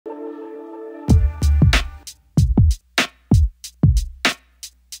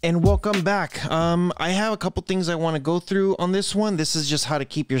And welcome back. I have a couple things I want to go through on this one. This is just how to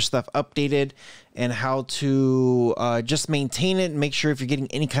keep your stuff updated and how to just maintain it and make sure if you're getting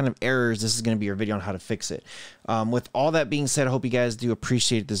any kind of errors, this is going to be your video on how to fix it. With all that being said, I hope you guys do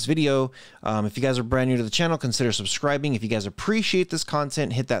appreciate this video. If you guys are brand new to the channel, consider subscribing. If you guys appreciate this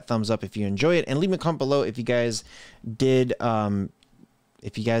content, hit that thumbs up if you enjoy it, and leave me a comment below if you guys did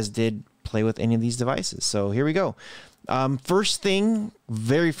play with any of these devices. So here we go.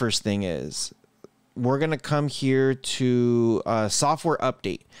 Very first thing is we're going to come here to software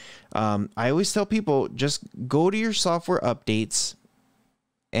update. I always tell people, just go to your software updates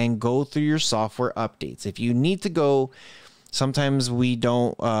and go through your software updates. If you need to go, sometimes we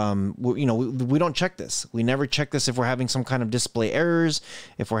don't, we don't check this. We never check this if we're having some kind of display errors,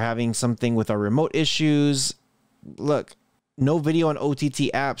 if we're having something with our remote issues. Look, no video on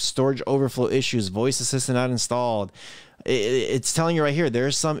OTT apps, storage overflow issues, voice assistant not installed. It's telling you right here,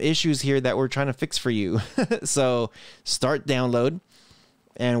 there's some issues here that we're trying to fix for you. So start download.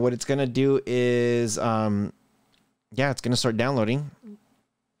 And what it's going to do is, it's going to start downloading.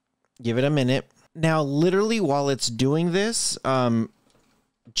 Give it a minute. Now, literally while it's doing this,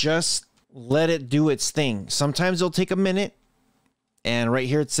 just let it do its thing. Sometimes it'll take a minute. And right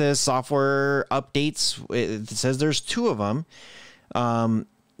here it says software updates. It says there's 2 of them.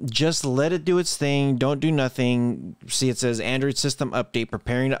 Just let it do its thing. Don't do nothing. See, it says Android system update,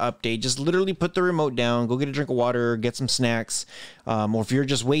 preparing to update. Just literally put the remote down, go get a drink of water, get some snacks. Or if you're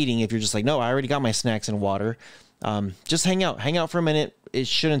just waiting, if you're just like, no, I already got my snacks and water, just hang out for a minute. It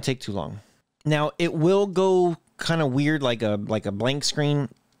shouldn't take too long. Now it will go kind of weird, like a blank screen.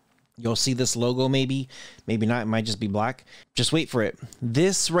 You'll see this logo, maybe not. It might just be black. Just wait for it.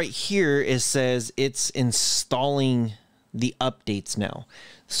 This right here says it's installing the updates now.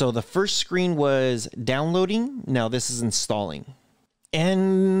 So the first screen was downloading. Now this is installing.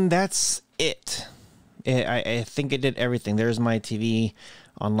 And that's it. I think it did everything. There's my TV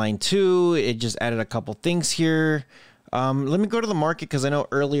online too. It just added a couple things here. Let me go to the market because I know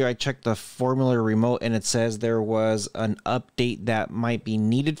earlier I checked the Formuler remote and it says there was an update that might be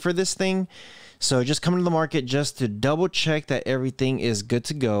needed for this thing. So just come to the market just to double check that everything is good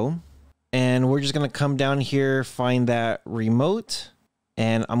to go. And we're just going to come down here, find that remote,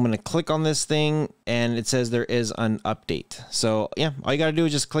 and I'm going to click on this thing and it says there is an update. So yeah, all you got to do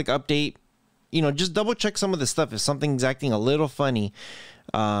is just click update. Just double check some of the stuff if something's acting a little funny.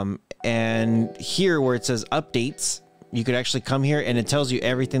 And here where it says updates, you could actually come here and it tells you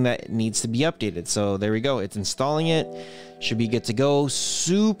everything that needs to be updated. So there we go. It's installing it. Should be good to go.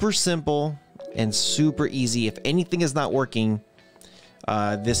 Super simple and super easy. If anything is not working,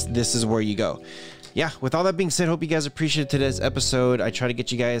 this is where you go. Yeah, with all that being said, hope you guys appreciated today's episode. I try to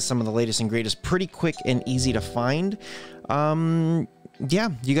get you guys some of the latest and greatest pretty quick and easy to find. Yeah,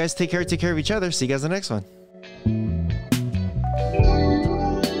 you guys take care of each other. See you guys in the next one.